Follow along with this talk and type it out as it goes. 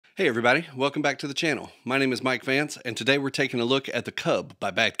Hey everybody, welcome back to the channel. My name is Mike Vance, and today we're taking a look at The Cub by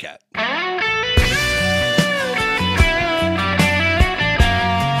Bad Cat.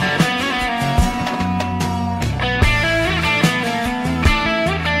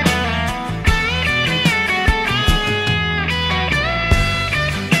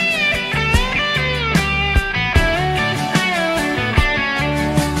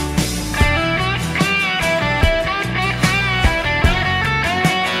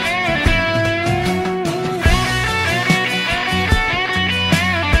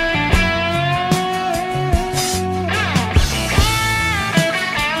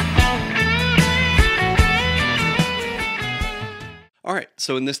 Alright,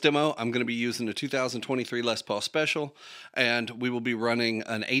 so in this demo, I'm going to be using a 2023 Les Paul Special, and we will be running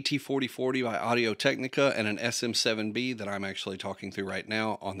an AT4040 by Audio-Technica and an SM7B that I'm actually talking through right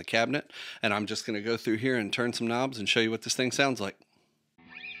now on the cabinet, and I'm just going to go through here and turn some knobs and show you what this thing sounds like.